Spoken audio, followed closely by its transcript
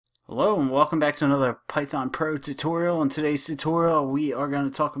Hello and welcome back to another Python Pro tutorial. In today's tutorial we are going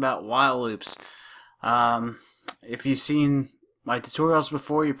to talk about while loops. If you've seen my tutorials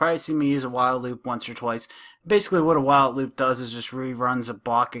before, you've probably seen me use a while loop once or twice. Basically what a while loop does is just reruns a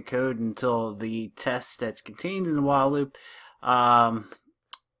block of code until the test that's contained in the while loop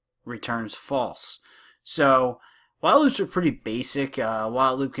returns false. So while loops are pretty basic.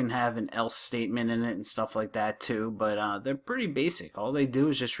 While loop can have an else statement in it and stuff like that too, but they're pretty basic. All they do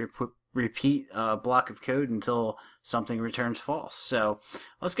is just repeat a block of code until something returns false. So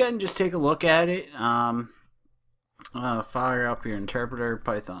let's go ahead and just take a look at it. Fire up your interpreter,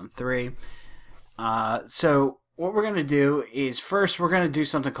 Python 3. So what we're going to do is first we're going to do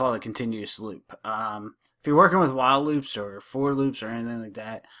something called a continuous loop. If you're working with while loops or for loops or anything like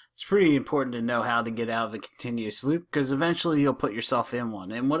that, it's pretty important to know how to get out of a continuous loop, because eventually you'll put yourself in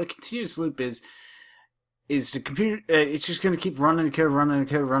one. And what a continuous loop is the computer, it's just going to keep running the code, running the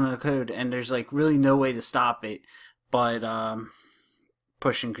code, running the code, and there's like really no way to stop it but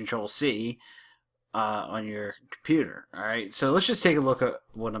pushing Control C on your computer. Alright, so let's just take a look at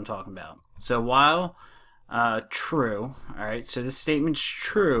what I'm talking about. So while true, alright, so this statement's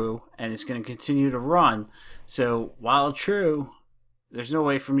true and it's going to continue to run. So while true, there's no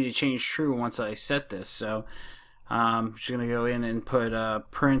way for me to change true once I set this. So I'm just going to go in and put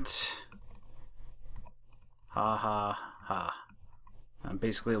print ha ha ha. I'm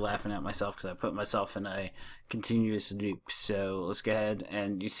basically laughing at myself because I put myself in a continuous loop. So let's go ahead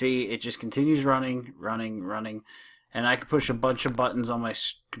and you see it just continues running, and I can push a bunch of buttons on my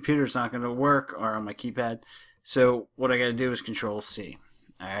computer. It's not going to work, or on my keypad. So what I got to do is Control C.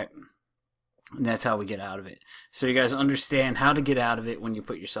 Alright, and that's how we get out of it. So you guys understand how to get out of it when you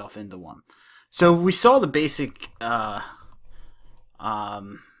put yourself into one. So we saw the basic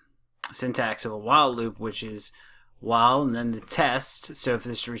syntax of a while loop, which is while and then the test. So if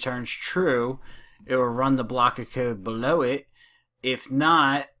this returns true, it will run the block of code below it. If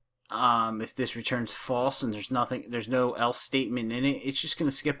not, if this returns false and there's no else statement in it, it's just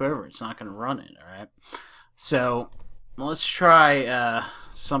going to skip over. It's not going to run it. All right. So let's try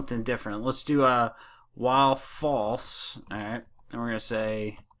something different. Let's do a while false. All right, and we're going to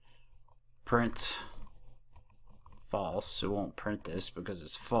say print false. It won't print this because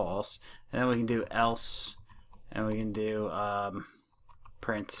it's false. And then we can do else, and we can do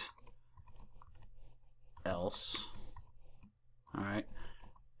print else. All right,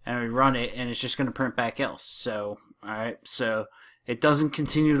 and we run it, and it's just going to print back else. So all right, so it doesn't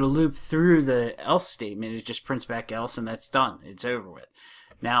continue to loop through the else statement. It just prints back else, and that's done. It's over with.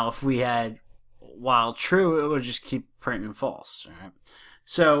 Now if we had while true, it would just keep printing false. All right,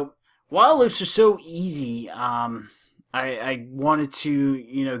 so while loops are so easy. I wanted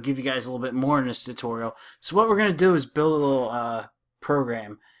to give you guys a little bit more in this tutorial. So what we're going to do is build a little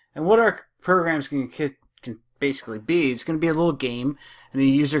program, and what our program's can basically be, it's going to be a little game, and the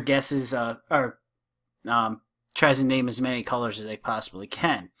user guesses tries to name as many colors as they possibly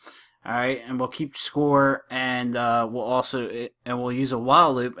can. Alright, and we'll keep score, and we'll use a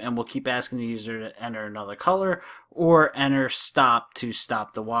while loop, and we'll keep asking the user to enter another color or enter stop to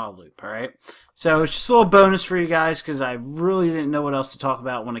stop the while loop. Alright, so it's just a little bonus for you guys because I really didn't know what else to talk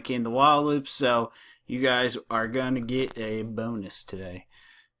about when it came to while loops, so you guys are going to get a bonus today.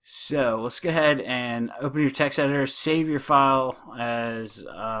 So let's go ahead and open your text editor, save your file as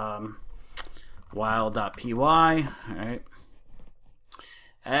while.py. Alright,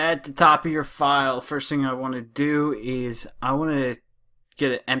 at the top of your file, first thing I want to do is I want to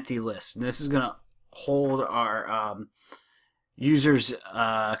get an empty list, and this is going to hold our users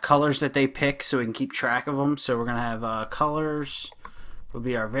colors that they pick so we can keep track of them. So we're going to have colors will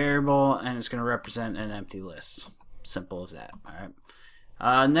be our variable, and it's going to represent an empty list. Simple as that.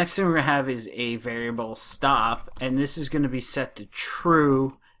 Alright, next thing we're going to have is a variable stop, and this is going to be set to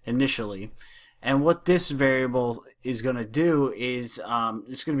true initially. And what this variable is going to do is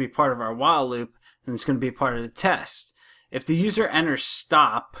it's going to be part of our while loop, and it's going to be part of the test. If the user enters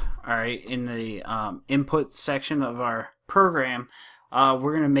stop, all right, in the input section of our program,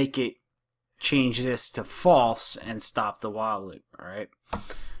 we're going to make it change this to false and stop the while loop. All right.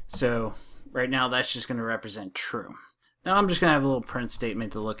 So right now that's just going to represent true. Now I'm just going to have a little print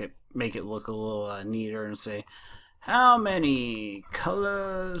statement to make it look a little neater, and say, how many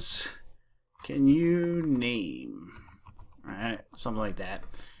colors can you name? Alright, something like that.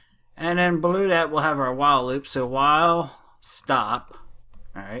 And then below that we'll have our while loop. So while stop.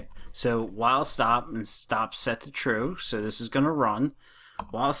 Alright, so while stop, and stop set to true. So this is going to run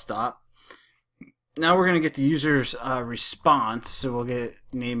while stop. Now we're going to get the user's response. So we'll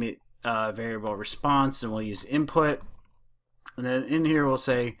name it variable response, and we'll use input. And then in here we'll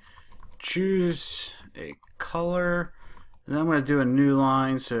say choose a color, and then I'm going to do a new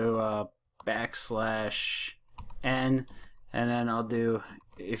line, so backslash n, and then I'll do,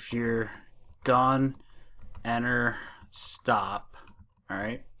 if you're done, enter, stop.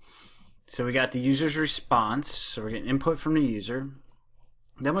 Alright, so we got the user's response, so we're getting input from the user.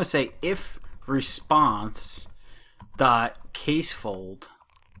 Then I'm going to say if response dot casefold.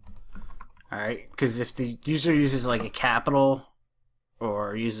 Alright, because if the user uses like a capital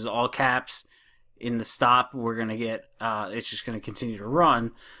or uses all caps in the stop, we're going to get, it's just going to continue to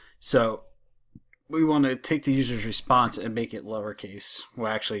run. So we want to take the user's response and make it lowercase.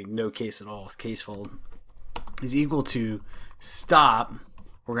 Well, actually, no case at all with casefold. Is equal to stop.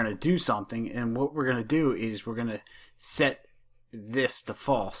 We're going to do something, and what we're going to do is we're going to set this to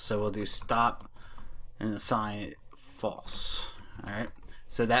false. So we'll do stop and assign it false. Alright,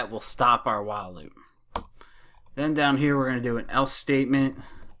 so that will stop our while loop. Then down here we're going to do an else statement,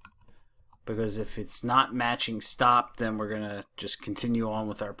 because if it's not matching stop, then we're going to just continue on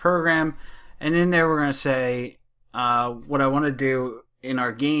with our program. And in there we're going to say what I want to do in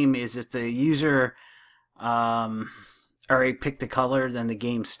our game is if the user already picked a color, then the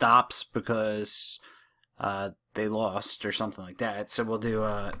game stops because they lost or something like that. So we'll do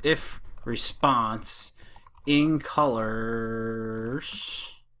if response in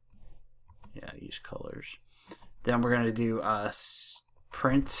colors, yeah, use colors. Then we're going to do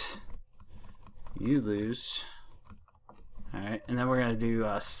print you lose. Alright, and then we're going to do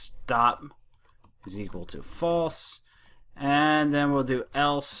stop is equal to false, and then we'll do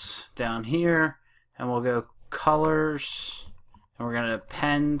else down here, and we'll go colors, and we're going to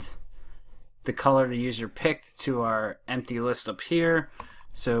append the color the user picked to our empty list up here.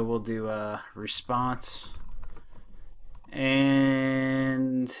 So we'll do response,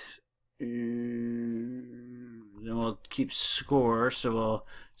 and then we'll keep score, so we'll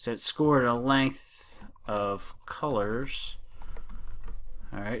set score to length of colors.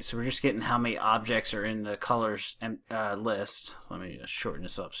 Alright, so we're just getting how many objects are in the colors list. Let me shorten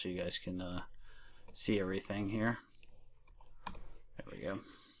this up so you guys can see everything here. There we go.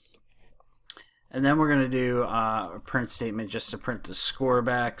 And then we're going to do a print statement just to print the score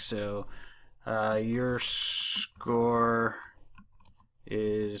back. So your score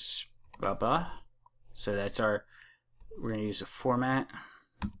is blah blah. So that's our, we're going to use a format.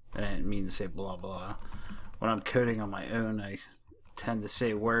 I didn't mean to say blah blah. When I'm coding on my own, I tend to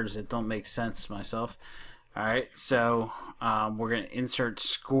say words that don't make sense to myself. Alright, so we're going to insert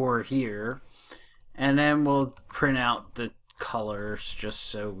score here, and then we'll print out the colors just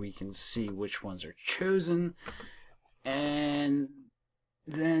so we can see which ones are chosen, and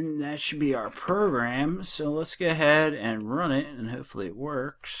then that should be our program. So let's go ahead and run it, and hopefully it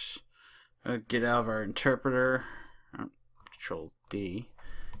works. I'll get out of our interpreter, Control D,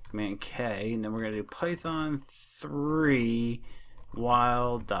 Command K, and then we're going to do Python 3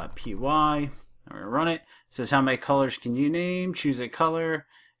 while.py. I'm going to run it. It says how many colors can you name? Choose a color.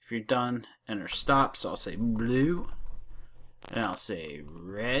 If you're done, enter stop. So I'll say blue, and I'll say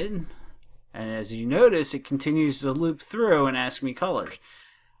red, and as you notice, it continues to loop through and ask me colors.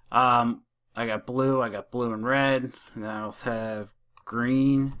 I got blue and red, and then I'll have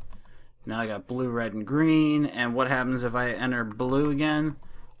green. Now I got blue, red, and green, and what happens if I enter blue again?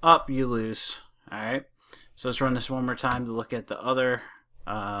 Up, you lose. Alright, so let's run this one more time to look at the other.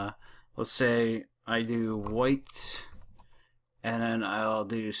 Let's say I do white, and then I'll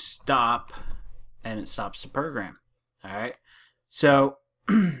do stop, and it stops the program. Alright, so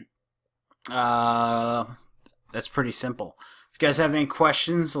that's pretty simple. If you guys have any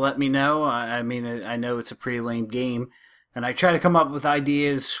questions, let me know. I mean, I know it's a pretty lame game, and I try to come up with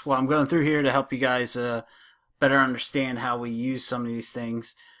ideas while I'm going through here to help you guys better understand how we use some of these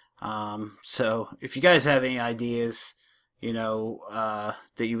things. So if you guys have any ideas, you know,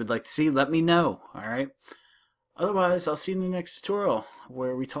 that you would like to see, let me know. Alright, otherwise I'll see you in the next tutorial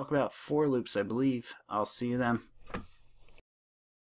where we talk about for loops, I believe. I'll see you then.